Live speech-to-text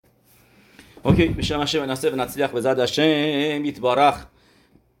אוקיי, בשם השם ונעשה ונצליח בזד השם יתברך.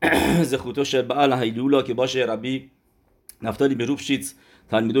 זכותו של בעל ההילולה که باشه רבי נפתלי בראפשיץ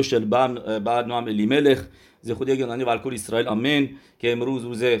תלמידו של בעל נועם אלימלך. זכותי گرامی و کل اسرائیل آمین که امروز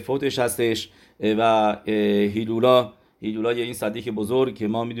روز فوتش هستش و هیلولای این صدیق بزرگ که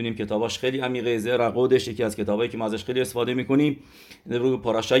ما میدونیم کتاباش خیلی عمیقه. زرع قدش یکی از کتابایی که ما ازش خیلی استفاده میکنیم. رو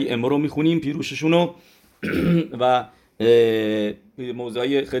پاراشای امور رو میخونیم پیروششونو و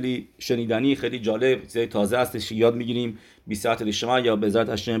موضوعی خیلی شنیدنی خیلی جالب چیزای تازه هستش یاد میگیریم بی ساعت رشما یا به ذات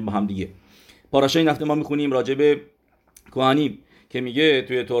اشم با هم دیگه. پاراشای نفت ما میخونیم راجع به کوهانی که میگه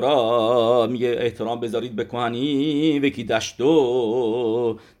توی تورا میگه احترام بذارید به کوهانی و کی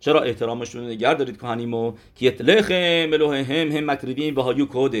دشتو چرا احترامشون نگه دارید کوهانیمو که یتلخم الوههم هم مکریبین و هایو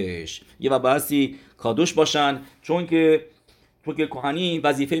کودش یه وباسی کادوش باشن چون که کوهانی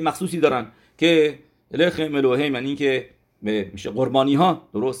وظیفه مخصوصی دارن که لخم الوههم یعنی که میشه قربانی ها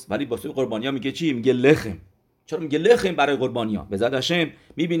درست ولی واسه قربانی ها میگه چی میگه لخم. چرا میگه لخم برای قربانی ها؟ به ذات هاشم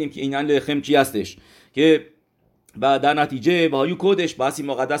میبینیم که این لخم چی هستش که و در نتیجه وایو کودش باسی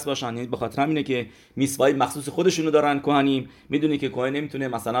مقدس باشن. یعنی به خاطر همینه که میسوای مخصوص خودشونو دارن کوهانیم. میدونی که کوهن نمیتونه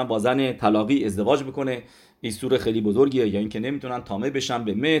مثلا با زن طلاقی ازدواج بکنه، این سور خیلی بزرگیه، یا اینکه نمیتونن تامه بشن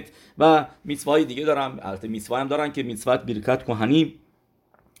به مت و میسوای دیگه دارن. البته میسوای هم دارن که میسوات برکت کوهانی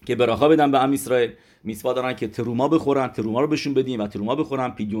که براخا بدن به ام اسرائیل. میسوا دارن که تروما بخورن، تروما رو بهشون بدیم و تروما بخورن.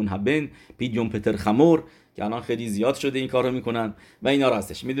 پیدیون هبن، پیدیون پتر خمور که الان خیلی زیاد شده این کارو میکنن و اینا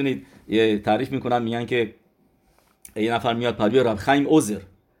راستش. میدونید تعریف میکنن میگن که یه نفر میاد پلوی رب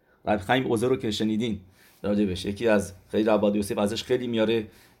خیم اوزر رو که شنیدین راجبش، یکی از خیلی عباد یوسف ازش خیلی میاره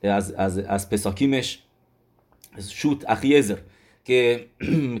از پساکیمش شوت اخی ازر که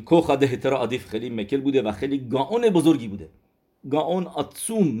کوخاده هترا عادیف خیلی مکل بوده و خیلی گاون بزرگی بوده، گاون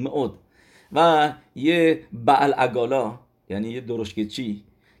عطوم مئود. و یه بعل عگالا یعنی یه درشکچی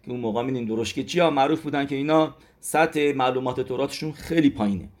که اون موقع میدین درشکچی ها معروف بودن که اینا سطح معلومات توراتشون خیلی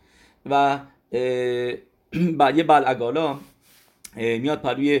پایینه و یه بعل عگالا میاد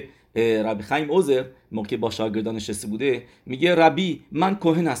پلوی ربی خیم اوزر موقع با شاگردان نشسته بوده، میگه ربی من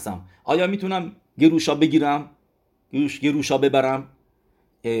کهن هستم، آیا میتونم گروشا بگیرم، گروشا ببرم؟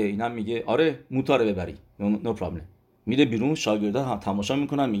 اینا میگه آره موتاره ببری، نو پرابلم. میره بیرون، شاگردان تماشا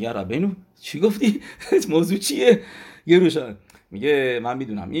میکنن، میگه ربینو چی گفتی؟ موضوع چیه؟ گروشا میگه من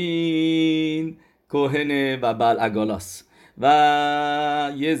میدونم این کهنه و بعل عگالاست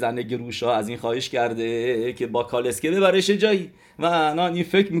و یه زن گروشا از این خواهش کرده که با کالسکه ببرش جایی و الان این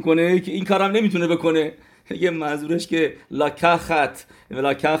فکر میکنه که این کارم نمیتونه بکنه. یه منظورش که لاکخت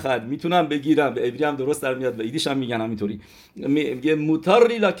میتونم بگیرم، به عبری هم درست در میاد و ایدیش هم میگن همینطوری، میگه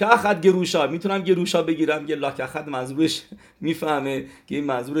موتاری لاکخت گروشا، میتونم گروشا بگیرم. یه لاکخت منظورش میفهمه که این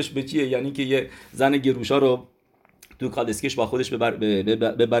منظورش به چیه، یعنی که یه زن گروشا رو تو کالسکش با خودش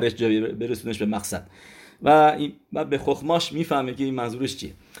ببرش برسونش به مقصد و به خخماش میفهمه که این منظورش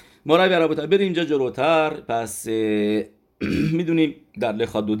چیه. مرای برابطه بریم اینجا جلوتر. پس میدونیم در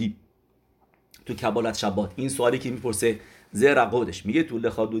لخادودی تو کبالت شبات این سوالی که میپرسه زرع قدش، میگه تو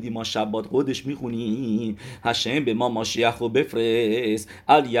لخادودی ما شبات قدش میخونیم هشم به ما ماشیخ و بفرست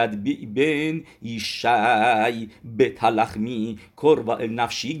الید بین ایشای به تلخمی کروا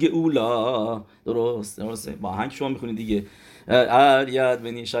النفشی گئولا. درست با هنگ شما میخونید دیگه، الید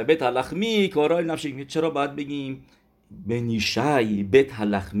بنیشای به تلخمی کروا النفشی. چرا باید بگیم بنیشای به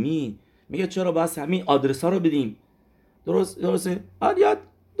تلخمی؟ میگه چرا باید همین آدرس ها رو بدیم؟ درسته الید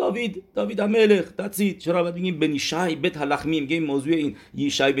داوید ملک دادید، چرا باید بگیم بنیشای بیت هلخمی؟ میگه این موضوع این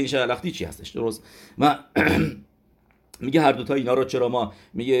یشای بنیشای هلختی چی هستش؟ درست و میگه هر دوتا اینا رو چرا ما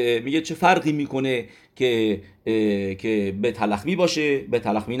میگه چه فرقی میکنه که بیت هلخمی باشه بیت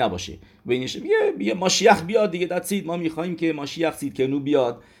هلخمی نباشه؟ میگه ماشیخ بیاد دیگه دادید، ما میخوایم که ماشیخ سید کنو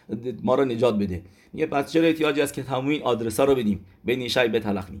بیاد ما رو نجات بده. میگه پس چرا احتیاجی است که تمام این آدرسا رو بدیم بنیشای بیت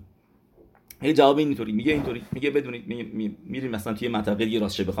هلخمی؟ هی جواب اینطوری میگه بدونید میریم مثلا توی منطقه دیگه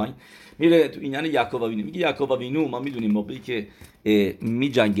راستش بخواید میره تو اینن یعقوب وینو، میگه یعقوب وینو ما میدونیم موقعی که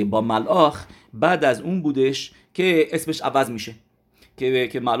میجنگه با ملاخ بعد از اون بودش که اسمش عوض میشه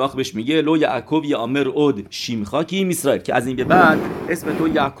که ملاخ بهش میگه لو یعقوب یامر اود شیمخا کی اسرائیل، که از این به بعد اسم تو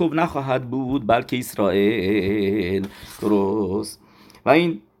یعقوب نخواهد بود بلکه اسرائیل. درست و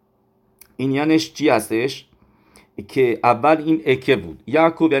این یعنیش چی هستش؟ که اول این اکه بود،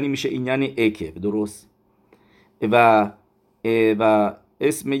 یعقوب یعنی میشه این یعنی اکه، درست؟ و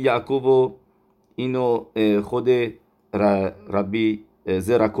اسم یعقوب اینو خود ربی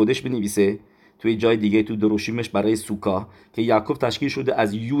زرا کودش بنویسه توی جای دیگه تو دروشیمش برای سوکا که یعقوب تشکیل شده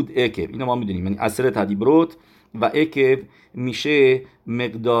از یود اکه. اینو ما میدونیم یعنی عصر تدیبروت و اکه میشه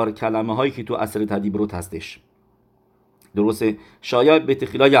مقدار کلمه هایی که تو عصر تدیبروت هستش. درسته شاید به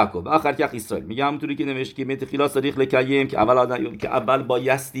تخیلا یعقوب آخر که اسرائیل میگه همونطوری که نوشت که به تخیلا صدیق لکیم که اول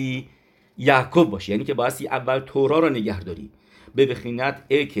بایستی یعقوب باشه، یعنی که بایستی اول تورا رو نگهداری به بخینت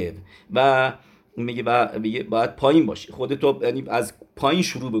اکب و میگه باید پایین باشی خودتو، یعنی از پایین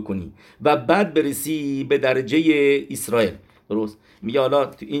شروع بکنی و بعد برسی به درجه اسرائیل. درست میگه حالا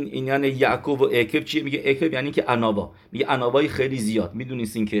تو این یعنی یعقوب و اکب چیه؟ میگه اکب یعنی که انابا، میگه انابای خیلی زیاد.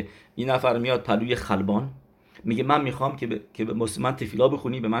 میدونید که این نفر میاد پلوی خلبان میگه من میخوام که به من تفیلا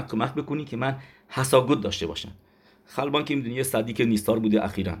بخونی، به من کمک بکنی که من حساگود داشته باشم. خلبان که میدونی یه صدیق نیستار بوده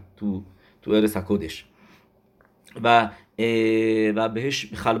اخیراً تو ارس کودش و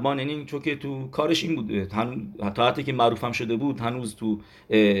بهش خلبان، یعنی چون که تو کارش این بود، تا حتی که معروفم شده بود هنوز تو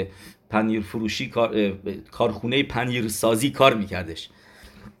پنیر فروشی کارخونه پنیر سازی کار میکردش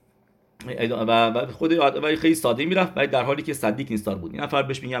و خود آدم خیلی ساده میرفت، ولی در حالی که صدیق نیستار بود. این نفر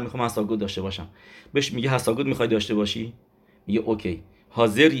بهش میگه من میخوام حساگود داشته باشم. بهش میگه حساگود میخوای داشته باشی؟ میگه اوکی،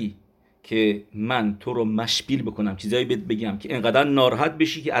 حاضری که من تو رو مشپیل بکنم، چیزایی بهت بگم که اینقدر ناراحت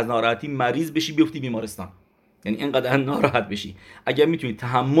بشی که از ناراحتی مریض بشی بیفتی بیمارستان، یعنی اینقدر ناراحت بشی. اگر میتونی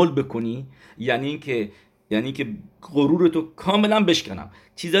تحمل بکنی، یعنی که غرورتو کاملا بشکنم،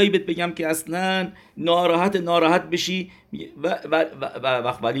 چیزایی بهت بگم که اصلا ناراحت بشی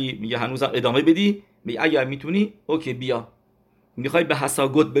ولی میگه هنوزم ادامه بدی. میگه اگر میتونی اوکی بیا. میخوای به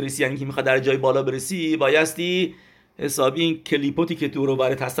حساگوت برسی، یعنی که میخوای در جای بالا برسی، بایستی حسابی این کلیپوتی که تو رو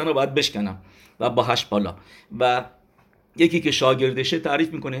برات هستن رو باید بشکنم و باهاش بالا. و یکی که شاگردشه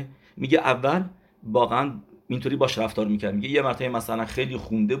تعریف میکنه، میگه اول واقعا اینطوری باش رفتار میکرد. میگه یه مرتبه مثلا خیلی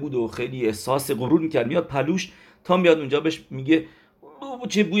خونده بود و خیلی احساس غرور میکرد، میاد پلوش تا میاد اونجا بهش میگه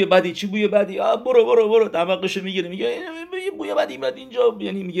چه بوی بدی برو دماغشو میگیره، میگه بوی بدی اینجا،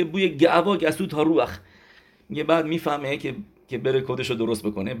 یعنی میگه بوی گعوا گسو تا روخ. میگه بعد میفهمه که بره کدشو درست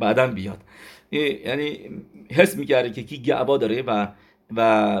بکنه بعداً بیاد. یعنی حس میکرده که کی گعوا داره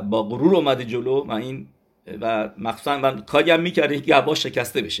و با غرور اومده جلو و مخصوصا کاری هم میکرده که گعوا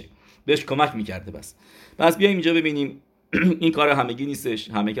شکسته بشه، بهش کمک میکرده. بس بیایم اینجا ببینیم این کار همگی نیستش،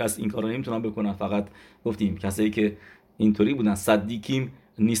 همه که از این کارا نمیتونن بکنن، فقط گفتیم کسایی که اینطوری بودن صدیقیم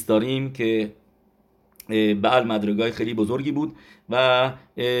نیستاریم که بعل مدرگای خیلی بزرگی بود و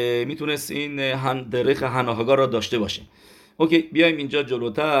میتونست این درخ هناهگار را داشته باشه. اوکی بیایم اینجا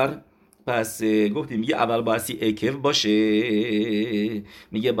جلوتر. پس گفتیم میگه اول باسی اکف باشه،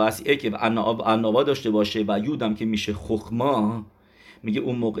 میگه باسی اکف انابا داشته باشه و یودم که میشه خخما. میگه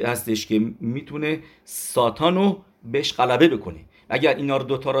اون موقع هستش که میتونه ساتانو بهش غلبه بکنه. اگر اینا رو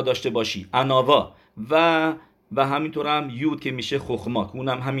دوتا را داشته باشی، اناوا و همینطور هم یود که میشه خخما، که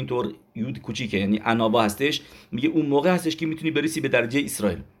اونم همینطور یود کوچیکه یعنی اناوا هستش. میگه اون موقع هستش که میتونی برسی به درجه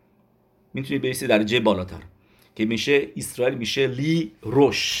اسرائیل، میتونی برسی درجه بالاتر که میشه اسرائیل، میشه لی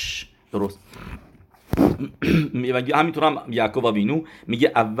روش. درست. میگه همینطور هم یعقوب وینو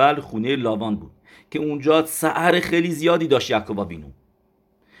میگه اول خونه لاوان بود که اونجا سحر خیلی زیادی داشت. یعقوب وینو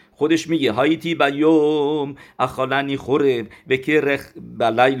خودش میگه هایتی بیوم اخالنی خورب و کرخ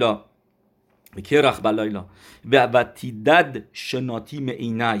بلیلا و تیدد شناتی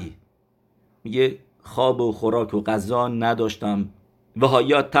معینای. میگه خواب و خوراک و غذا نداشتم و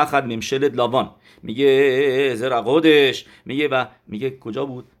هایا تخت ممشلت لاوان. میگه زرا کودش میگه کجا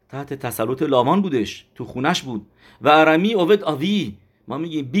بود؟ تحت تسلط لاوان بودش، تو خونش بود. و ارمی اوید آوی، ما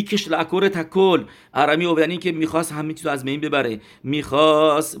میگیم بیکش لعکور تکل. ارمی اوید یعنی که میخواست همه چیز از بین ببره،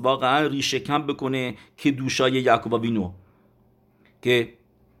 میخواست واقعا ریشه کم بکنه که دوشای یعقوب وینو که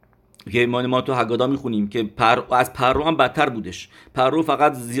ما تو حگادا میخونیم که از پرو هم بدتر بودش. پرو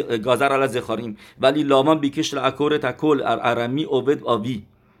فقط گازر علی زخاریم، ولی لاوان بیکش لعکور تکل ارمی اوید آوی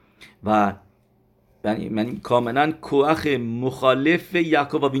و یعنی کاملا کوخ مخالف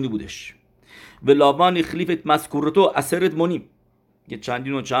یعقوب وینو بودش. و لاوان اخلیفت مذکورتو اثرت منیم، یه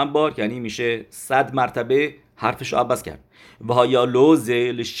چندین و چند بار یعنی میشه 100 مرتبه حرفش عباس کرد. و هایا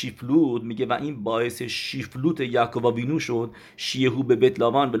لوزه لشیفلوت، میگه و این باعث شیفلوت یعقوب وینو شد. شیهو به بیت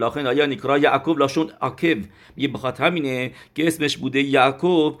لاوان بلاخن آیا نیکرا یعقوب لاشون عاکب، میگه بخاطر همینه که اسمش بوده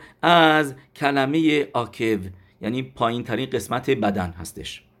یعقوب از کلمه عاکب، یعنی پایین ترین قسمت بدن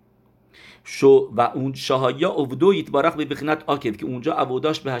هستش. و اون شهایا اودو یتبارخ به بخینت عاکب که اونجا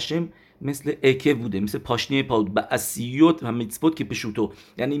عبوداش به هشم مثل اکه بوده، مثل پاشنه پا بود، به اسیوت و میتسبوت که پشوتو،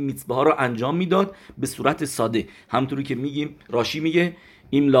 یعنی میتسبه ها رو انجام میداد به صورت ساده. همونطوری که میگیم راشی میگه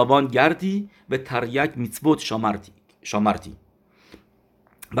این لاوان گردی و تریک میتسبوت شامرتی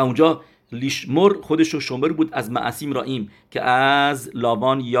و اونجا لیشمر خودش رو شمر بود از معصیم رائیم که از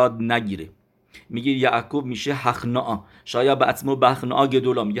لاوان یاد نگیره. میگه یعقوب میشه حخناء، شاید به اسمو به حخناء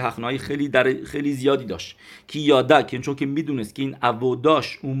گدولا، میگه حخناء خیلی زیادی داشت که یاده، که چون که میدونست که این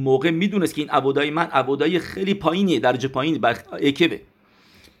عبوداش اون موقع میدونست که این عبودای من عبودای خیلی پایینیه، درجه پایینی بر اکبه.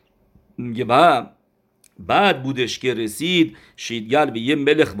 میگه بعد بودش که رسید شیدگل به یه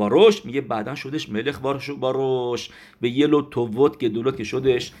ملخ باروش، میگه بعدا شدش ملخ باروش به یه لو تووت گدولت که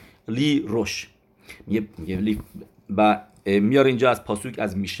شدش لی روش. میگه و میاره اینجا از پاسوک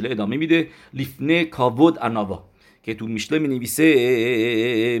از میشله ادامه میده، لیفنه کاود اناوا، که تو میشله می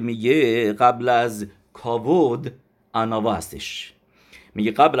نویسه میگه قبل از کاود اناوا هستش.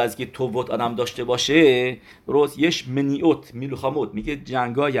 میگه قبل از که تووت آدم داشته باشه درست یش منیوت میلوخاموت، میگه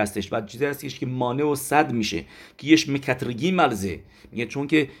جنگایی هستش و چیزی هستش که مانع و صد میشه که یش مکترگی ملزه، میگه چون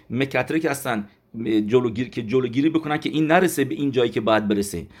که مکترک هستن جلوگیری بکنن که این نرسه به این جایی که باید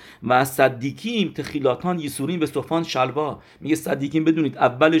برسه. و صدیکیم تخیلاتان یسوریم به صفان شلوا، میگه صدیکیم بدونید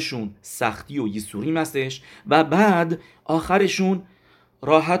اولشون سختی و یسوریم هستش و بعد آخرشون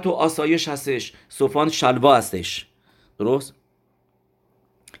راحت و آسایش هستش، صفان شلوا هستش. درست؟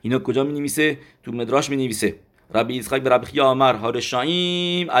 اینو کجا می نویسه؟ تو مدراش می نویسه ربی یسحاق به ربی خیا آمر ها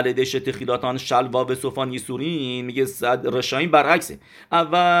رشاییم علیده تخیلاتان شلوا و صفان یسوریم، میگه رشاییم برعکسه،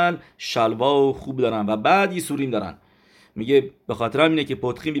 اول شلوا و خوب دارن و بعد یسوریم دارن. میگه به خاطر اینه که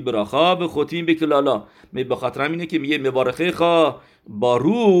پتخیم بی براخا و ختیم بی کلالا، میگه به خاطر اینه که میگه مبارخه خا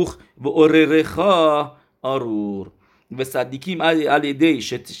باروخ و اورره خا آرور و صدیکیم علیده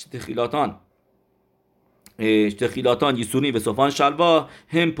تخیلاتان یسونی و صفان شلوا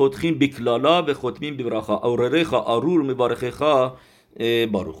هم پتخیم بکلالا و ختمیم ببراخا اوررخا آرور مبارخخا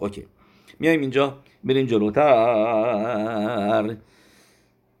باروخ. اوکی، میایم اینجا بریم جلوتر.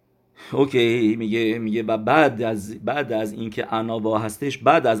 اوکی، میگه و بعد از اینکه اناوا هستش،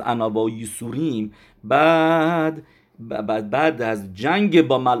 بعد از اناوا و یسوریم، بعد از جنگ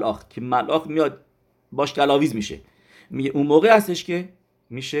با ملاخ که ملاخ میاد باش گلاویز میشه، میگه اون موقع هستش که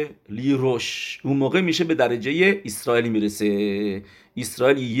میشه لیروش، اون موقع میشه به درجه اسرائیلی میرسه.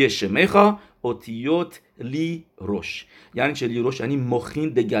 اسرائیلی یه شمیخا اوتیوت لیروش، یعنی چه لیروش؟ یعنی مخین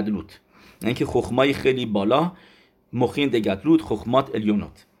دگدلوت، یعنی که خخمای خیلی بالا، مخین دگدلوت خخمات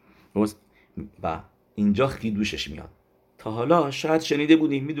الیونوت. و اینجا خیدوشش میاد. تا حالا شاید شنیده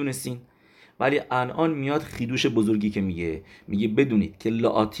بودین میدونستین، ولی الان میاد خیدوش بزرگی که میگه بدونید که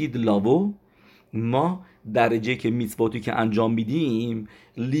لاتید لاوو، ما درجه که میتواتی که انجام میدیم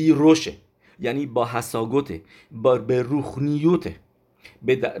لی روشه، یعنی با حساگته، با به روحنیوته،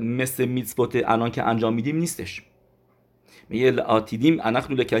 مثل میتوات الان که انجام میدیم نیستش. میگه آتیدیم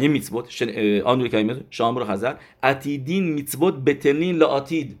انخلو لکیه میتوات آنو لکیه شامر خزر اتیدین میتوات بتلین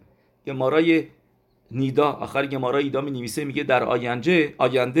لاتید. گمارای نیدا آخر گمارای نیدا می نویسه میگه در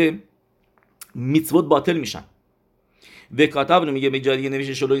آینده میتوات باطل میشن. و کاتب میگه به جای دیگه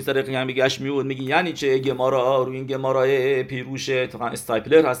نوشته شلوی سر قیام میگه میود، میگه یعنی چه؟ گمارا روی این گمارای پیروش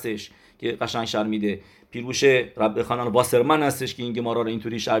استایپلر هستش که قشنگ شرح میده، پیروش رب خانان واسرمن هستش که این گمارا رو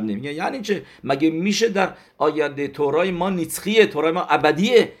اینطوری شرح میده. میگه یعنی چه؟ مگه میشه در آینده تورای ما نسخیه، تورای ما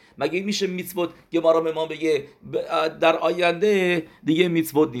ابدیه، مگه میشه میتوت گمارا به ما بگه در آینده دیگه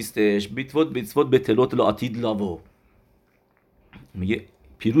میتوت نیستش، میتوت به تلوت لاتید لاوو. میگه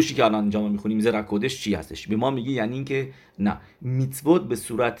پیروشی که الان اینجا ما میخونیم زرا کدش چی هستش؟ به ما میگه یعنی این که نه، میتوت به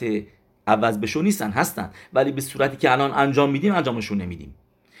صورت عوض بشو نیستن، هستن، ولی به صورتی که الان انجام میدیم انجامشون نمیدیم.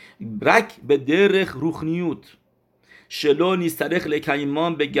 رک به درخ روحنیوت شلو نیسترخ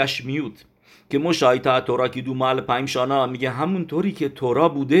لکیمان به گشمیوت، که مشایطه تورا که دو مال 5 شانا، میگه همون طوری که تورا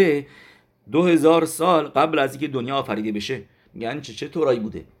بوده 2000 سال قبل از اینکه دنیا آفریده بشه. یعنی چه تورایی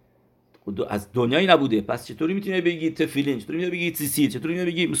بوده؟ از دنیایی نبوده، پس چطوری میتونی بگی تفیلین، چطوری میتونی بگی تسیل، چطوری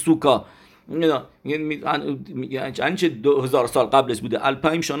میتونی بگی مسوکا؟ یعنی چه 2000 سال قبلش بوده.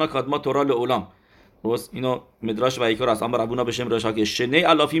 الپایم شانا کادما تورا لعولام. روز اینو مدراش و ایکور است، اما ربونا بشم رشا که شنه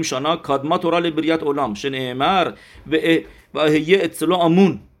الافیم شانا کادما تورا لبریت اولام شنه امر و هیه اتصلا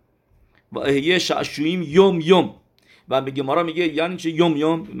امون و هیه شعشویم یوم و میگه مارا میگه یعنی چه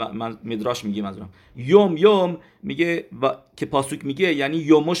یوم مدراش میگه منظورم یوم میگه و که پاسوک میگه یعنی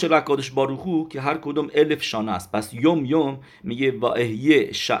یومش رکادش باروخو که هر کدوم 1000 شانه است. پس یوم میگه و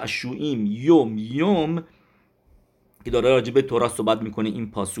اهیه شعشویم یوم که داره راجع به تورا صحبت میکنه.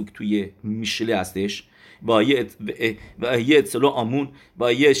 این پاسوک توی میشله هستش و اهیه اتصلا آمون و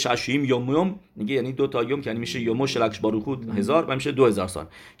اهیه شعشویم یوم میگه یعنی 2 تا یوم که یعنی میشه یومش رکش باروخو 1000 و میشه 2000 سال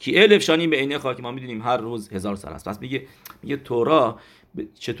که 1000 شانی به عینه خاک ما میدونیم هر روز 1000 سال است. پس میگه تورا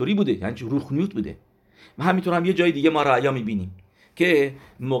چطوری بوده؟ یعنی روحنیوت بوده. و همینطور هم یه جای دیگه ما رعیا میبینیم که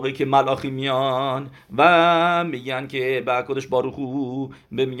موقعی که ملاخی میان و میگن که به کدش باروخو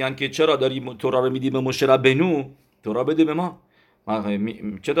میگن که چرا داری تورا رو میدی به مشرب بنو، تورا بده به ما.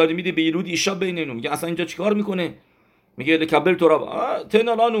 چه داری میدی به یلود ایشا بیننو؟ میگه اصلا اینجا چیکار میکنه؟ میگه لکبل تورا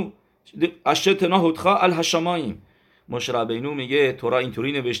تنالانو اشته تنا هدخا الهشماییم. مشه ربینو میگه تورا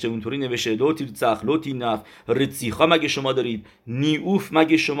اینطوری نوشته اونطوری نوشته، لوتی رتسخ لوتی نف رتسیخا مگه شما دارید، نیوف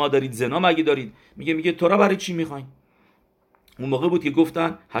مگه شما دارید، زنا مگه دارید؟ میگه تورا برای چی میخواین؟ اون موقع بود که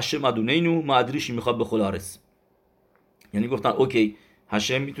گفتن هشم مدونینو معدریشی میخواد به خلارس، یعنی گفتن اوکی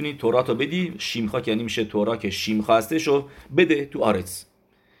هشم میتونی تورا تو بدی، شیمخا که یعنی میشه تورا که شیمخا هستشو بده تو آرس.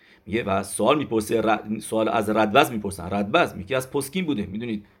 میگه و سوال میپرسه، سوال از ردوز میپرسن. ردوز میگه از پسکین بوده،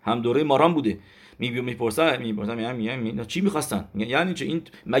 میدونید هم دوره ماران بوده. میپرسن میگن چی میخواستن؟ میگه یعنی چه این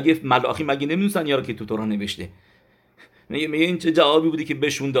مگه ملاخی مگه نمیدونن یارو که تو تورا نوشته؟ میگه این چه جوابی بوده که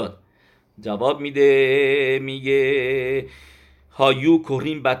بهشون داد؟ جواب میگه هایو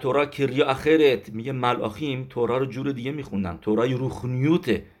کوریم با تورا کریا اخرت. میگه ملاخیم تورا رو جور دیگه میخوندن، تورای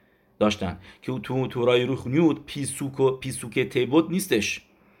روخنیوت داشتن که تو تورای روخنیوت پیسوک تیبوت نیستش.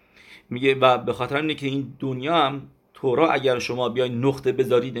 میگه و به خاطر اینه که این دنیا هم تورا اگر شما بیاین نقطه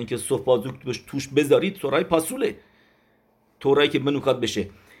بذارید، اینکه صف بازوک توش بذارید، تورای پاسوله، تورایی که بنوکات بشه.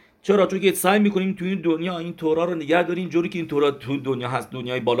 چرا؟ چون که سعی میکنیم تو این دنیا این تورا رو نگه داریم جوری که این تورا تو دنیا هست،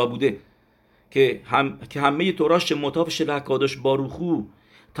 دنیای بالا بوده که همه توراش مطاف شل کادش باروخو،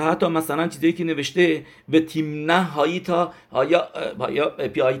 تا حتی مثلا چیزایی که نوشته و تیمنه هایتا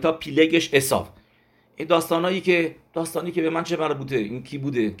هایتا پیلگش اصاف، این داستانی که به من چه مربوطه؟ این کی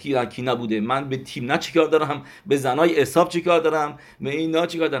بوده کی نبوده؟ من به تیمنه چیکار دارم؟ به زنای اصاف چیکار دارم؟ به اینا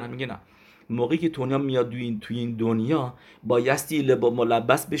چیکار دارم؟ میگه نه، موقعی که دنیا میاد توی این دنیا بایستی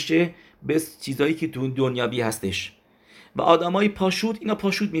ملبس بشه به چیزایی که تو این دنیاوی هستش و آدمای پاشوت اینا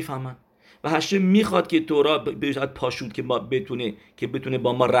پاشوت میفهمن و هشم میخواد که تورا بهش پاشوت که بتونه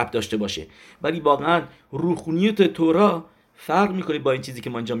با ما ربط داشته باشه، ولی واقعا روحانیت تورا فرق میکنه با این چیزی که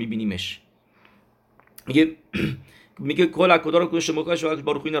ما اینجا میبینیمش. میگه کل کدا رو کوش مکاش و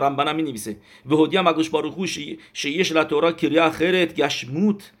باروخین رمبن هم مینویسه و هدیه هم اگوش باروخوش شیش لتورا کریا خیرت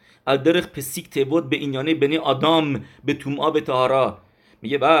گشموت الدرخ پسیک تبود به اینیانه بنی آدم به تومآ به طهارا.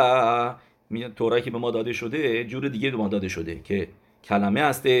 میگه تورایی که به ما داده شده جور دیگه به ما داده شده که کلمه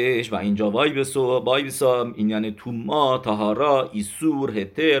هستش و اینجا وای بسا این یعنی توما، طهارا، ایسور،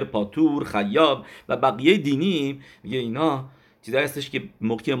 هتر، پاتور، خیاب و بقیه دینی. میگه اینا چیزایی هستش که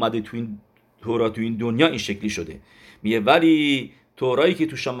موقعی اومده تو این تورا تو این دنیا این شکلی شده. میگه ولی تورایی که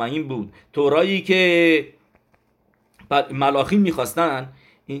تو شمعین بود، تورایی که ملاخین میخواستن،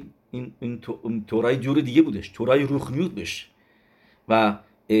 این تورای جور دیگه بودش، تورای روحانیوت بش و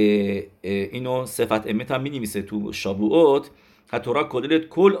اینو صفت امت هم می‌نویسه تو شابوت تورا کدلت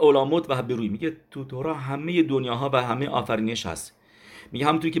کل علامات و بروی. میگه تو تورا همه دنیاها و همه آفرینش هست. میگه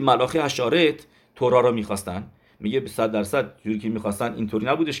همونطوری که ملاخی حشارت تورا رو میخواستن، میگه 100% جوری که میخواستن اینطوری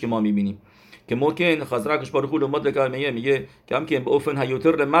نبودش که ما میبینیم که ممکن خزرکش بارو خود اومد که میگه کم که به اوفن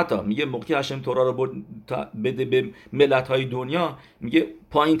هیوتر رمتا، میگه موقعی هشم تورا رو برد بده به ملت‌های دنیا، میگه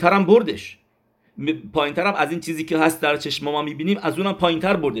پایین‌ترم بردش، پایین‌ترم از این چیزی که هست در چشم ما میبینیم از اونم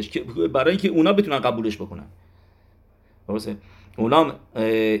پایین‌تر بردش که برای اینکه اونا بتونن قبولش بکنن. درسته؟ اونام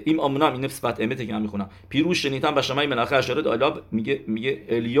این آمونام این صفت امته که من میخونم پیروش شنیدم و شمای ملخه اشاره دالاب میگه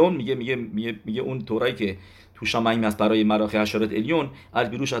الیون، میگه اون تورایی که تو شمعیم هست برای مراخی اشارت الیون از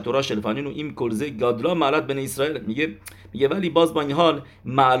بیروش تورا شلفانین و این کلزه گادلا معلت بن اسرائیل. میگه ولی باز با این حال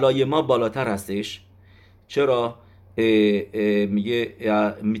معلای ما بالاتر هستش. چرا؟ میگه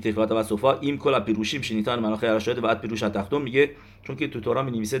میتفاوت و صفا این کلا پیروشیم شنیدن مراخی اشارت و بعد پیروش تختم. میگه چون که تو تورا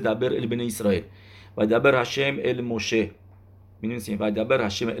می‌نویسه دبر ال بن اسرائیل و دبر هشم ال موشه، می‌نویسیم و دبر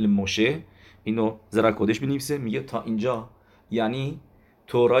هشم ال موشه، اینو زرا کدش می‌نویسه. میگه تا اینجا یعنی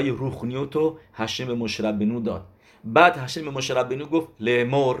تورای روحانیوتو هشم به مشربنو داد، بعد هشم به مشربنو گفت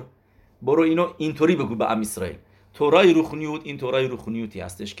لمور برو اینو اینطوری بگو به ام اسرائیل. تورای روحانیوت این تورای روحانیوتی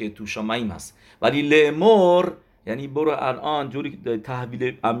هستش که تو شمعیم هست، ولی لمور یعنی برو الان جوری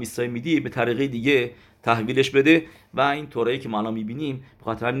تحویل ام اسرائیل میدی به طریقه دیگه تحویلش بده. و این تورایی که ما الان میبینیم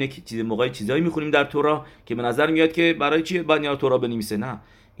بخاطر اینه که چیزایی میخونیم در تورا که به نظر میاد که برای چی باید یا تورا بنویسه. نه،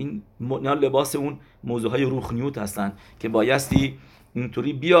 این لباس اون موضوعهای روحانیوت هستن که بایستی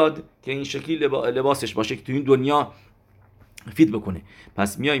اینطوری بیاد که این شکلی لباسش باشه که تو این دنیا فیت بکنه.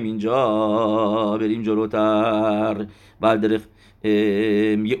 پس میایم اینجا بریم جلوتر. بعد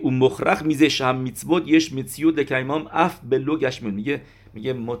میگه اون مخرخ میزه شم میتسبوت یش میتسیود لکیمام اف بلو گشمون.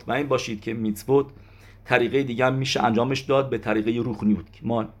 میگه مطمئن باشید که میتسبوت طریقه دیگه هم میشه انجامش داد به طریقه روحانیوت که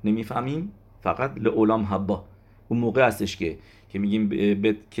ما نمیفهمیم، فقط لعولام حبا. اون موقع هستش که میگیم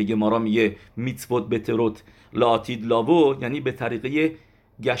که گمارا میگه میتسبوت بتروت لاتید لاوو، یعنی به طریقه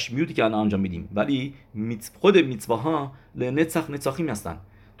گشمیوتی که الان انجام میدیم، ولی خود میتسواها لنצח نצחים هستن،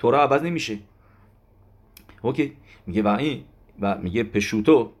 تورا عوض نمیشه. اوکی. میگه و و میگه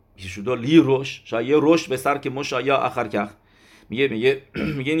پشوتو لی روش شاید روش به سر که مشایا آخر کخ. میگه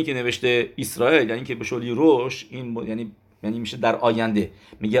اینی که نوشته اسرائیل یعنی که بشولی روش، این یعنی میشه در آینده.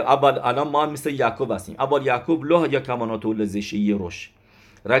 میگه اول الان ما مثل یعقوب هستیم. اول یعقوب لوح یا کماناتو لزشی روش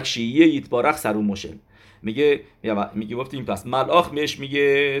رکشیه یتبارخ سرو مشل. میگه گفتیم پس ملاخ میش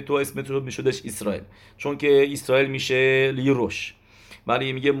میگه تو اسم تو میشدش اسرائیل، چون که اسرائیل میشه لیروش.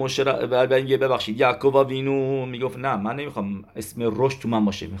 ولی میگه میگه ببخشید یعقوب وینو میگفت نه من نمیخوام اسم روش تو من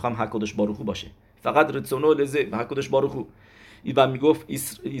باشه، میخوام حکدش باروخو باشه، فقط رتسونو لزه حکدش باروخو. و میگفت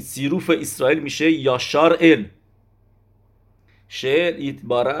سیروف اسرائیل میشه یاشار ال شل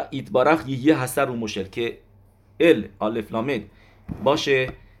ایتبارخ یه حسر و مشل که ال الف لامد باشه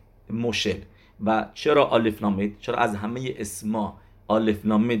مشل. و چرا الف لامد؟ چرا از همه اسما الف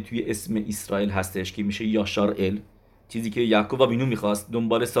لامد توی اسم اسرائیل هستش که میشه یاشار ال، چیزی که یعقوب وینو میخواست،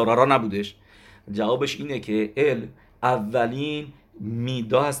 دنبال سارارا نبودش؟ جوابش اینه که ال اولین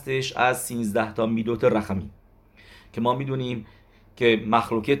میدا هستش از 13 تا میدوت رحمی که ما میدونیم که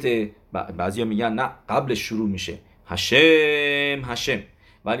مخلوقت بعضیا میگن نه قبلش شروع میشه هشم،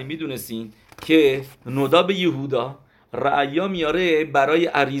 ولی میدونستین که نودا به یهودا رعیا میاره برای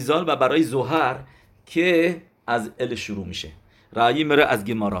اریزال و برای زوهر که از ال شروع میشه. رعی میاره از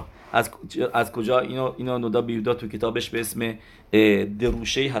گمارا. از کجا اینو نودا به یهودا تو کتابش به اسم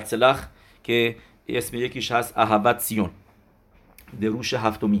دروشه حتسلخ که اسم یکیش هست احوت سیون، دروش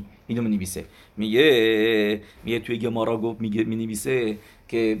هفتمی، اینو می‌نویسه. میگه توی گمارا گفت می‌نویسه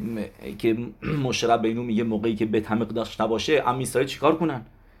که مشرب بینو میگه موقعی که بیت حمقداش نباشه ام اسرائیل چیکار کنن؟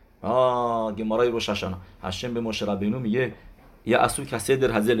 گمارای روش هاشانا هاشم به مشرب بینو میگه یا اسو کسی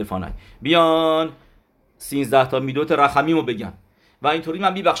در هزل فانای بیان 13 تا میدوت رحمیمو بگن و اینطوری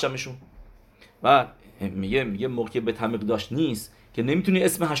من میبخشمشون. و میگه موقعی بیت حمقداش نیست که نمیتونی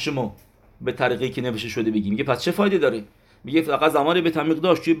اسم هاشمو به طریقی که نوشته شده بگی. میگه پس چه فایده داره؟ میگه فقط زمان بیت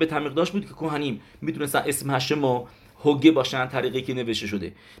حمقداش توی بیت حمقداش بود که کوهنیم میتونستن اسم هاشمو هوگه باشن طریقی که نوشته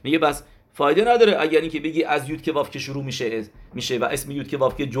شده. میگه بس فایده نداره اگر اینکه بگی از یود که واف که شروع میشه و اسم یود که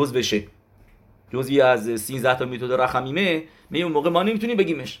واف که جزء بشه، جزئی از 13 تا میتود رحمیمه. میگه اون موقع ما نمیتونیم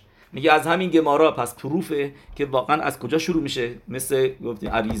بگیمش. میگه از همین گمارا پس پروفه که واقعا از کجا شروع میشه، مثل گفتیم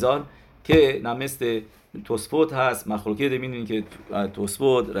اریزان که نه مثل توسفوت هست مخلوقه میدونین که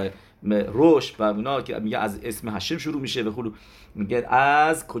توسفوت روش و اونا که میگه از اسم هشم شروع میشه و خلو. میگه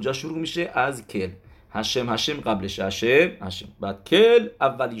از کجا شروع میشه؟ از کل. هشم قبلش هشم بعد کل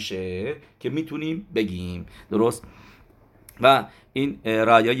اولیشه که میتونیم بگیم. درست؟ و این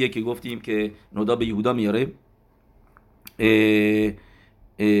رایاییه که گفتیم که نودا به یهودا میاره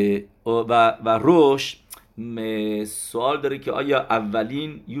و روش سوال داره که آیا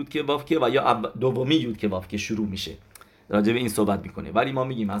اولین یود که واف که و یا دومی یود که واف که شروع میشه. راجع به این صحبت میکنه، ولی ما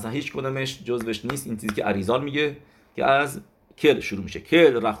میگیم اصلا هیچ کدومش جزوش نیست. این چیزی که اریزال میگه که از کل شروع میشه،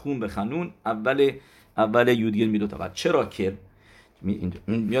 کل رخون به خنون اول یودگیر میدوتا. بعد چرا کل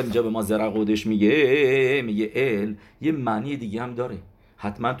میاد اینجا به ما زرع قدش میگه ال یه معنی دیگه هم داره.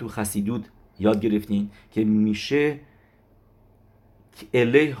 حتما تو خسیدود یاد گرفتین که میشه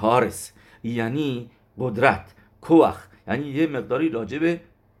اله هارس، یعنی قدرت، کوخ، یعنی یه مقداری راجع به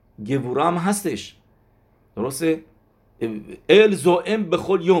گبورا هم هستش. درسته؟ ال زوئم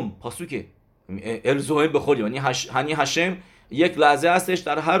بخل یوم پاسوکه ال زوئم بخل یوم یعنی هشم یک لحظه هستش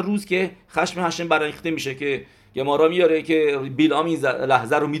در هر روز که خشم هشم برانگیخته میشه که گمارا میاره که بیلام این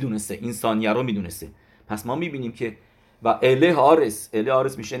لحظه رو میدونسته، این ثانیه رو میدونسته. پس ما میبینیم که و اله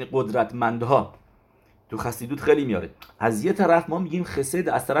آرس میشه یعنی قدرتمندها. تو خسیدود خیلی میاره. از یه طرف ما میگیم خسد،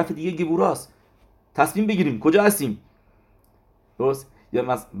 از طرف دیگه گبوراست. تصمیم بگیریم کجا هستیم. درست؟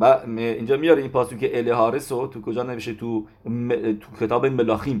 یا اینجا میاره این پاسو که اله هارس رو تو کجا نوشته؟ تو کتاب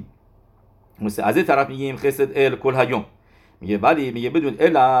ملاخیم. مثلا از یه طرف میگیم خسد ال کل هیوم، میگه ولی میگه بدون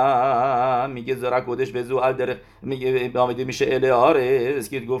الا میگه زرا کدش به زوال در میگه آمده میشه اله آرس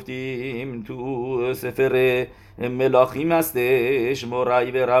که گفتیم تو سفر ملاخیم هستش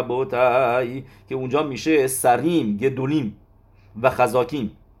مرای و ربوتای که اونجا میشه سریم گدولیم و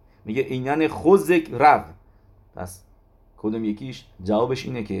خزاکیم. میگه اینن خوزک رب. پس کدوم یکیش؟ جوابش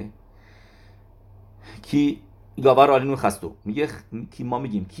اینه که کی گاور آلینو خستو. میگه کی ما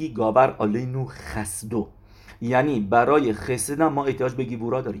میگیم کی گاور آلینو خستو، یعنی برای خسد ما احتیاج به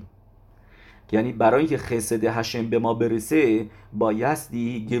گبورا داریم. یعنی برای اینکه خسد هشم به ما برسه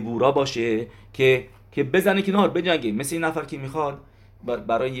بایستی گبورا باشه که بزنه کنار بجنگه. مثل این نفر که میخواد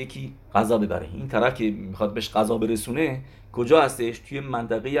برای یکی غذا ببره، این طرف که میخواد بهش غذا برسونه کجا هستش؟ توی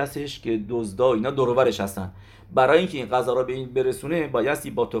منطقه‌ای هستش که دزدا اینا دور و برش هستن. برای اینکه این غذا رو به این برسونه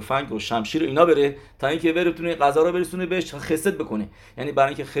بایستی با تفنگ و شمشیر اینا بره تا اینکه بتونه غذا رو برسونه بهش خسد بکنه. یعنی برای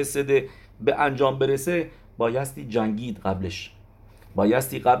اینکه خسد به انجام برسه بایستی جنگید قبلش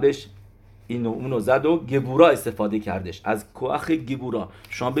اینو اونو زد و گبورا استفاده کردش، از کوخ گبورا.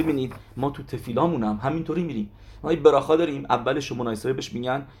 شما ببینید ما تو تفیلامون هم همینطوری میریم، ما این براخا داریم، اولش مناسبه بهش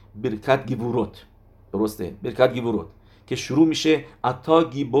میگن برکت گبوروت، درسته؟ برکت گبوروت که شروع میشه اتا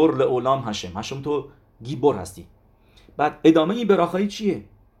گیبور لعولام هشم تو گیبور هستی. بعد ادامه این براخای چیه؟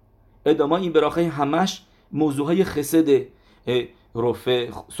 ادامه این براخای همش موضوعهای خسده، رفع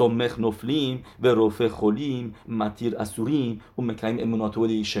سمخ نفلیم و رفع خولیم متیر اسوریم و مکیم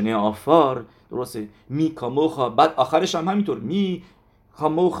اموناتولی شنه آفار، درسته؟ می کاموخا، بعد آخرش هم همینطور می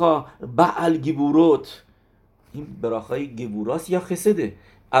کاموخا بعل گبوروت. این براخای گبوراست یا خسده؟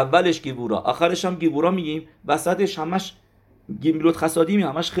 اولش گبورا، آخرش هم گبورا میگیم، وسطش همش گمیلوت خسادیم،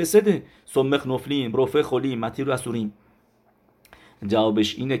 همش خسده. سمخ نفلیم، رفع خولیم متیر اسوریم.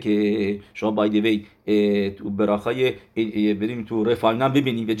 جوابش اینه که شما باید تو براخای بریم تو رفاینم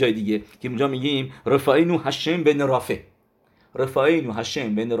ببینیم به جای دیگه که اونجا میگیم رفاینو هشم بن رافه. رفاینو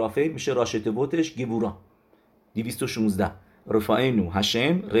هشم بن رافه میشه راشته وتش گبورا 216. رفاینو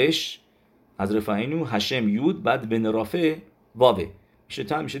هشم رش از رفاینو هشم یود بعد بن رافه واوه میشه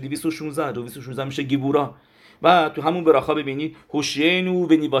تا میشه 216 میشه گبورا. و تو همون براخا ببینید هوشینو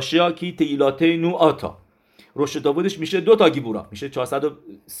و نیباشیا کی تیلاتینو آتا، روش داوودش میشه 2 تا گیبورا، میشه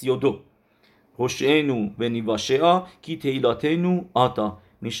 432. هوشینو و نیواشیا کی تیلاتینو آتا،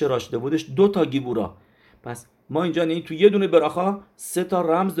 میشه راش داوودش 2 تا گیبورا. پس ما اینجا نه تو یه دونه براخا 3 تا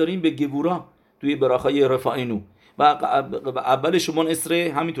رمز داریم به گیبورا توی براخای رفاینو و اول شما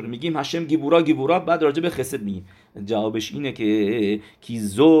اسره همینطوره میگیم هشم گیبورا، بعد راجع به خسد میگیم. جوابش اینه که کی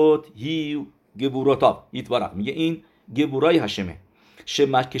زوت هی گبوراتا یتبارک، میگه این گبورای هشمه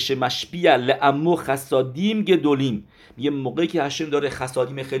که شمشبیه لعمو خسادیم گدولیم. یه موقعی که هشم داره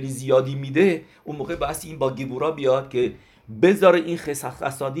خسادیم خیلی زیادی میده، اون موقع باید این با گبورا بیاد که بذاره این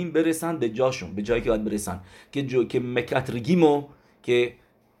خسادیم برسن به جاشون، به جایی که باید برسن، که مکترگیمو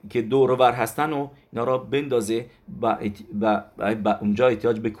که دور ور هستن و اینا را بندازه و اونجا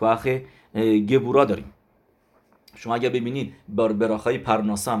احتیاج به کوخ گبورا داریم. شما اگر ببینید براخای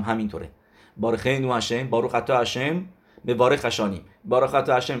پرناسا هم همینطوره، بارخینو هشم باروخ اتا هشم به بارخ هشانی. بارخ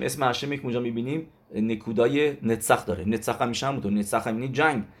اتا هشم اسم هشمی که اونجا میبینیم نکودای نتسخ داره، نتسخ هم میشه همونطور، نتسخ هم یعنی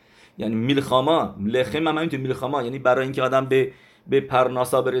جنگ، یعنی میلخاما، لخم هم همینطور میلخاما، یعنی برای اینکه آدم به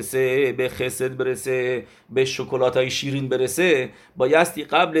پرناسا برسه، به خسد برسه، به شکلاتای شیرین برسه، بایستی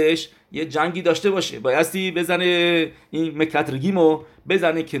قبلش یه جنگی داشته باشه، بایستی بزنه این مکترگیمو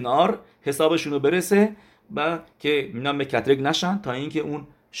بزنه کنار، حسابشونو برسه و که اینا مکترگ نشن تا اینکه اون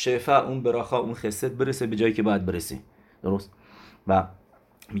شفا، اون براخا، اون خسد برسه به جایی که باید برسه، درست؟ و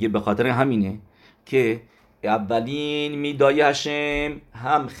میگه به خاطر همینه که اولین میدای هشم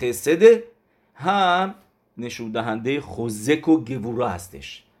هم خسده هم نشون دهنده خزک و گبورا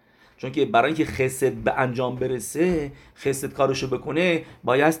هستش، چون که برای اینکه خسد به انجام برسه، خسد کارشو بکنه،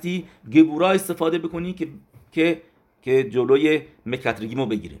 بایستی گبورا استفاده بکنی که جلوی مکترگیمو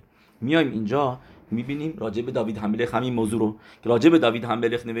بگیره. میایم اینجا میبینیم راجع به داوید هملخ همین موضوع رو که راجع به داوید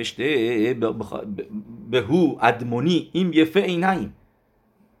هملخ نوشته به هو ادمونی این یفه اینایم،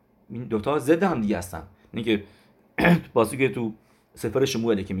 این دوتا ضد هم دیگه هستن. اینه که پاسو که تو سفر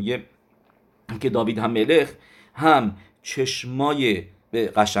شموئله که میگه که داوید هملخ هم چشمای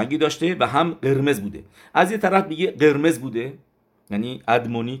قشنگی داشته و هم قرمز بوده. از یه طرف میگه قرمز بوده یعنی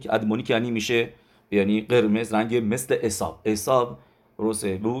ادمونی که یعنی میشه یعنی قرمز رنگ مثل اساب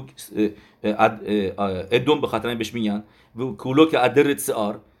روسه و ادم به خاطر بهش میگن و کولو که ادرت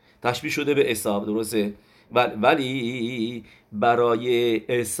سار تشبیه شده به اساب، درسته؟ ولی برای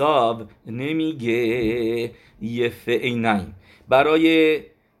اساب نمیگه یفه اینایم. برای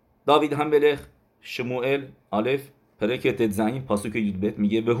داوید هملخ شموئل الف پرکت زین پاسوک یودبت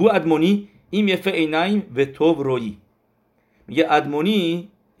میگه به هو ادمونی این یفه اینایم و تو روی، میگه ادمونی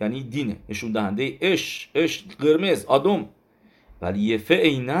یعنی دینه، نشون دهنده اش قرمز آدم، ولی یفه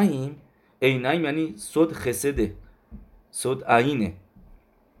اینایم یعنی صد خسده، صد عینه،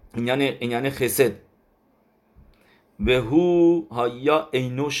 این یعنی خسد. و هو هایا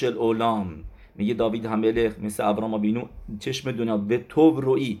اینو شل اولام، میگه داوید هملخ مثل ابراهام بینو چشم دنیا به تو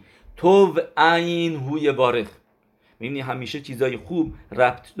روی، تو عین هوی بارخ، یعنی همیشه چیزای خوب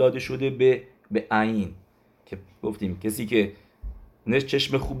ربط داده شده به عین، که گفتیم کسی که نه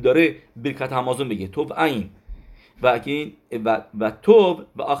چشم خوب داره برکت همازون بگه تو عین و تو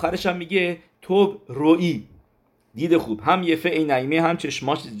و آخرش هم میگه تو روی دید خوب، هم یفه اینایمه هم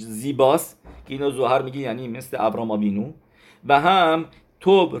چشماش زیباست که اینو زوهر میگه یعنی مثل ابراهام بینو، و هم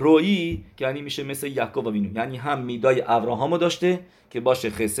توب رویی که یعنی میشه مثل یعقوب بینو، یعنی هم میدای ابراهامو داشته که باشه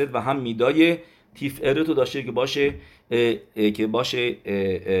خسد و هم میدای تیفعرتو داشته که باشه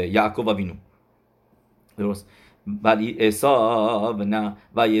یعقوب بینو. درست. ولی عیسی نه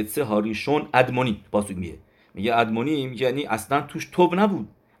و یتسه هاریشون ادمونی پاسوک میگه ادمونی یعنی اصلا توش توب نبود،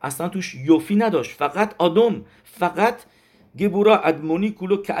 اصلا توش یوفی نداشت، فقط آدم، فقط گبورا ادمونی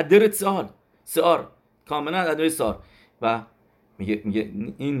کلو که ادرت سار کاملا ادرت سار. و میگه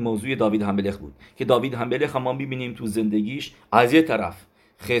این موضوع داوید همبلخ بود که داوید همبلخ هم ما میبینیم تو زندگیش از یه طرف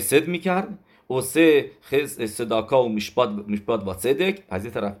خسد میکرد اوسه صداکا و مشپاد و صدق، از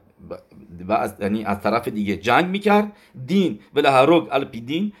یه طرف و یعنی از طرف دیگه جنگ میکرد، دین ولی هروگ الپی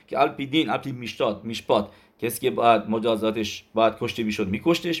دین که الپی دین الپی میشپاد کسی که باید مجازاتش باید کشته میشد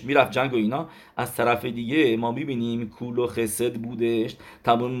میکشتش، میرفت جنگ و اینا. از طرف دیگه ما میبینیم کول و خسد بودش،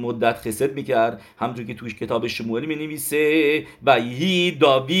 تمام مدت خسد میکرد، همونطور که توش کتاب شموئیل مینویسه و یهی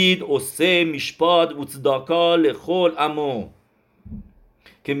داوید اوسه میشپاد و صداکا لخول امو،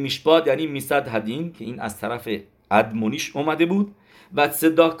 که میشپاد یعنی میصد هدین که این از طرف ادمونیش اومده بود و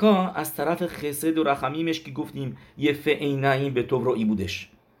صداکا از طرف خسد و رحمیمش که گفتیم یه فعینه به توبروئی بودش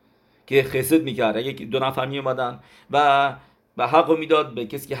که خسد میکرد. اگه دو نفر میومدن و حقو میداد به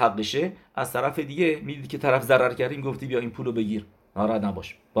کسی که حقشه، از طرف دیگه میدید که طرف ضرر کردیم گفتی بیا این پولو بگیر، ناراحت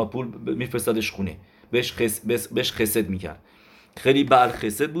نباش، با پول میفرستادش خونه، بهش خسد میکرد. خیلی به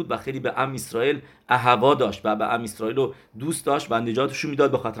الخسد بود و خیلی به ام اسرائیل اهوا داشت و به ام اسرائیل رو دوست داشت و نجاتشون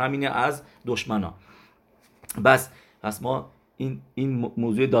میداد به خاطر همینه از دشمنا. پس ما این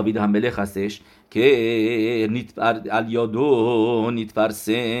موضوع داوید همبلخ هستش که الیادو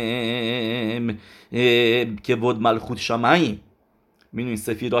نیتفرسم که بود ملخوت شمعیم. میدونید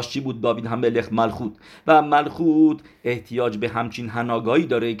سفیراش چی بود؟ داوید همبلخ ملخوت، و ملخوت احتیاج به همچین هناگاهی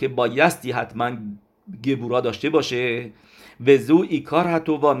داره که بایستی حتما گبورا داشته باشه و زو ایکار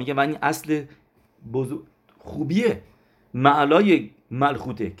حتووا میگه و این اصل خوبیه معلای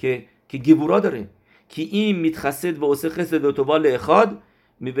ملخوته که گبورا داره که این میتخسد و اوسه خسد و تووا لخاد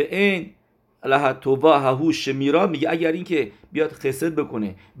میبه این لها تووا ههو شمیرا، میگه اگر این که بیاد خسد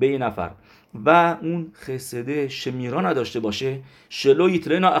بکنه به یه نفر و اون خسده شمیرا نداشته باشه، شلو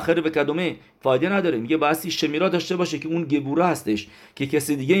یترنا اخر به کدومه فایده نداره. میگه بایستی شمیرا داشته باشه که اون گبورا هستش که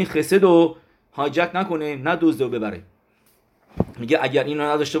کسی دیگه این خسد رو هایجک نکنه، ندزده و ببره. میگه اگر اینو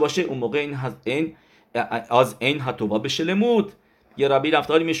نداشته باشه اون موقع این از این حتووا بشلمود. یه ربی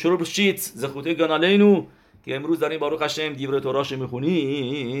نفتلی میشور راپشیץ زخوته گنالینو که امروز داریم باروخ هشم دیور توراشو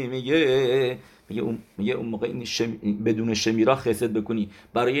میخونی، میگه اون موقع این بدون شمیرا خسد بکنی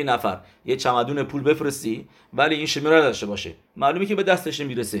برای یه نفر یه چمدون پول بفرستی ولی این شمیرا داشته باشه، معلومه که به دستش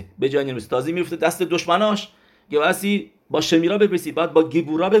میرسه، به جای نمیرسه، تازه میفته دست دشمناش. که واسه با شمیرا بفرستی، بعد با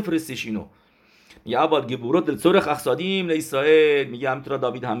گبورا بفرستیش اینو. میگه اول گبورات دلسورخ اخصادیم لاسرائیل. میگه همینطور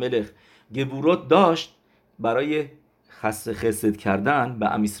داوید همملخ گبورات داشت برای خسد کردن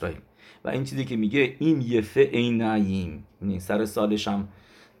به ام اسرائیل. و این چیزی که میگه این یفه عیناییم، یعنی سر سالش هم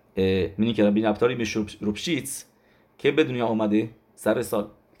میگه که ربی نفتلی به راپشیץ که به دنیا اومده، سر سال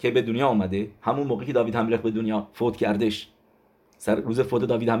که به دنیا اومده همون موقعی که داوید همملخ به دنیا فوت کردش، سر روز فوت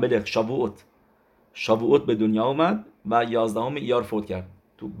داوید همملخ شاووت به دنیا اومد و 11 ایار فوت کرد،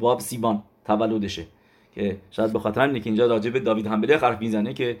 تو باب سیوان تولدشه. که شاید به خاطر اینه که اینجا راجع به داوید همملخ حرف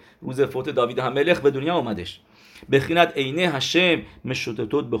میزنه که روز فوت داوید همملخ به دنیا اومدش. بخیند عینه هشم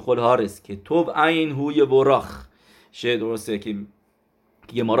مشوتتوت به خل هارس که توب عین هوی براخ شه. درسته که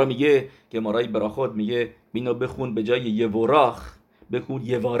گمارا میگه، گمارای براخود میگه بینو بخون به جای یوراخ بخون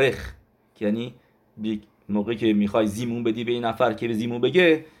یوارخ، که یعنی موقعی که میخوای زیمون بدی به این نفر که به زیمون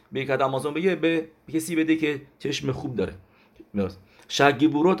بگه، به یک آمازون بگه به کسی بده که چشم خوب داره. درست.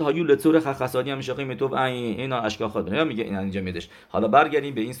 شگیبورات هایو لطور خخصانی هم شاقی متوب اینا اشکال خود میگه این اینجا میدش. حالا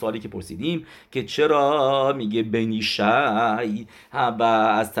برگردیم به این سوالی که پرسیدیم که چرا میگه بنیشای و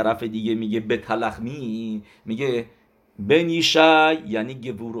از طرف دیگه میگه بتلخمی. میگه بنیشای یعنی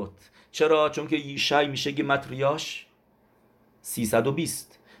گبورات. چرا؟ چون که یشای میشه گمتریاش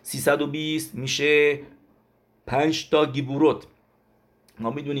 320 میشه 5 تا گبورات. ما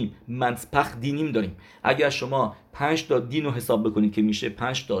میدونیم منسپخ دینیم داریم، اگر شما 5 تا دین رو حساب بکنید که میشه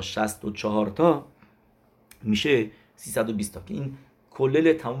 5 تا 64 تا میشه 320 تا، که این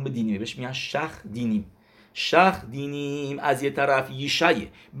کلل تمام دینیه، بهش میگن شخ دینیم. از یه طرف یشای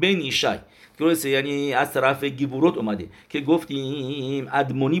بین یشای درسته، یعنی از طرف گبورات اومده که گفتیم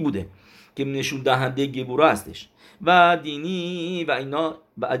ادمونی بوده که نشون دهنده گبورا هستش و دینی و اینا.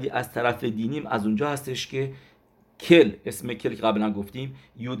 بعدی از طرف دینیم از اونجا هستش که کل، اسم کل که قبلا گفتیم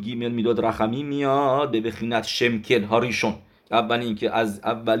یود گیمل میداد رحمی میاد به بخینت شم کل هاریشون، اولین که از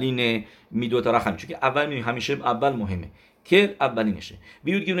اولین میداد رحمی، چون که اول همیشه اول مهمه، کل اولینشه.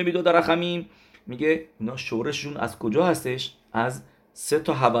 یود گیمل میداد رحمی میگه اینا شورششون از کجا هستش؟ از 3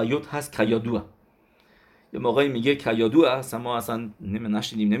 تا هوایوت هست که یادوه، یه موقعی میگه کیادو است، ما اصلا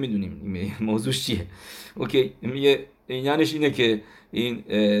نشیدیم، نمیدونیم این موضوع چیه. اوکی، میگه یعنیش اینه که این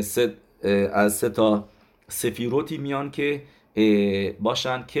از سه تا سفیروتی میان که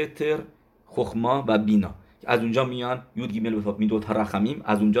باشن کتر، خخما و بینا. از اونجا میان یود گیمل بفاق میدوت رخمیم،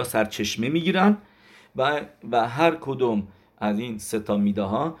 از اونجا سرچشمه میگیرن و هر کدوم از این سه تا میده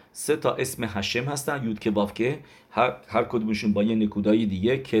ها سه تا اسم هشم هستن، یود که واف که هر کدومشون با یه نکودای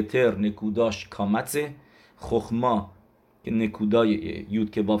دیگه. کتر نکوداش کامته، خخما که نکودای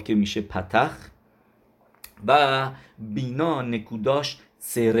یود که واف که میشه پتخ، و بینا نکوداش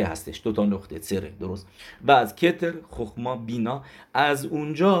سره هستش، دو تا نقطه سره، درست. و از کتر، خخما، بینا، از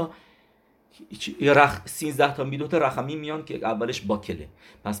اونجا 13 تا میدوت رخمی میان که اولش باکله.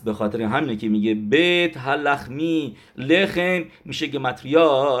 پس به خاطر همینه که میگه بیت هلخمی لخم میشه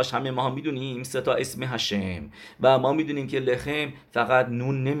گمتریاش، همه ما هم میدونیم سه تا اسم هشم و ما میدونیم که لخم فقط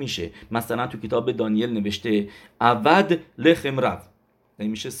نون نمیشه. مثلا تو کتاب دانیل نوشته عود لخم رب،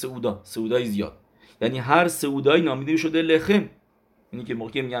 یعنی میشه سعودای زیاد، یعنی هر سعودایی نامیده شده لخم. یعنی که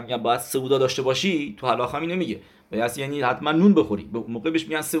موقعی میگم باید سعودا داشته باشی، تو هلاخ هم نمیگه یعنی حتما نون بخوری. موقع بهش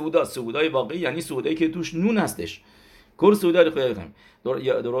میگن سعودای واقعی یعنی سعودایی که توش نون هستش. کور سعودای خیلی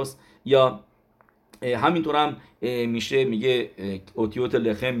درست. یا همینطور هم میشه میگه اوتیوت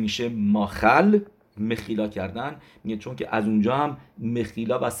لخم میشه ماخل، مخیلا کردن. میگه چون که از اونجا هم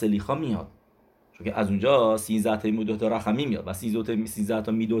مخیلا و سلیخا میاد، چون که از اونجا 13 تا میدوت رخمیم میاد و 13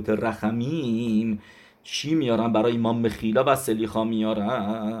 تا میدوت رخمیم چی میارن؟ برای ما مخیلا و سلیخا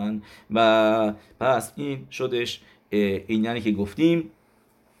میارن. و پس این شدش این یعنی که گفتیم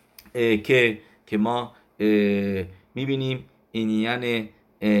که ما میبینیم این یعنی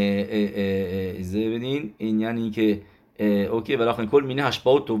زبدین این یعنی که اوکی ولی کل مینه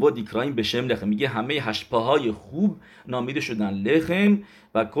هشپا و توبا دیکرایم به شم لخم. میگه همه هشپاهای خوب نامیده شدن لخم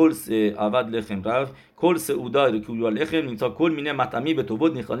و کل اول لخم رفت کل سعودای رکویا لخم نیتا کل مینه مطعمی به توبا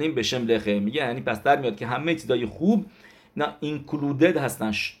نیخالیم به شم لخم. میگه یعنی پس در میاد که همه چیزای خوب نه اینکلودد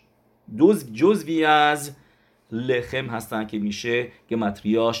هستن، جزوی از لخم هستن که میشه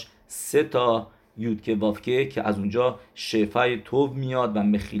گمتریاش سه تا یود که وافکه که از اونجا شفای توب میاد و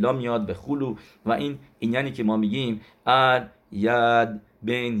مخیلا میاد به خلو. و این یعنی که ما میگیم ال ید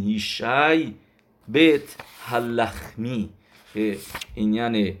بن هیشای بیت هلخمی، که این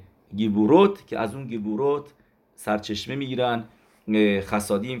یعنی گیبوروت که از اون گیبوروت سرچشمه میگیرن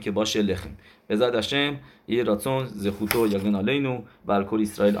خسادیم که باشه لخم. بزاد هشم یه راتون زخوتو یگن علینو و الکل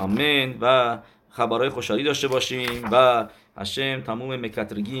اسرائیل آمین و خبرهای خوشحالی داشته باشیم و هشم تموم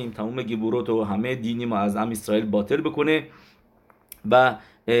مکترگیم تموم گیبوروت و همه دینی ما از ام اسرائیل باطل بکنه و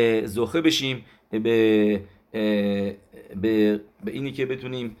زخه بشیم به اینی که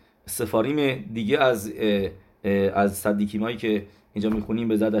بتونیم سفاریم دیگه از صدیقیمایی که اینجا میخونیم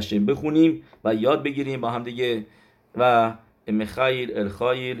به زد هشم بخونیم و یاد بگیریم با هم دیگه. و مخایل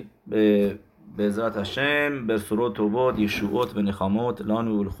الخایل به ذات هشم برسورت و بود یشوعات و نخامات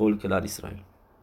لانو الخل کلال اسرائیل.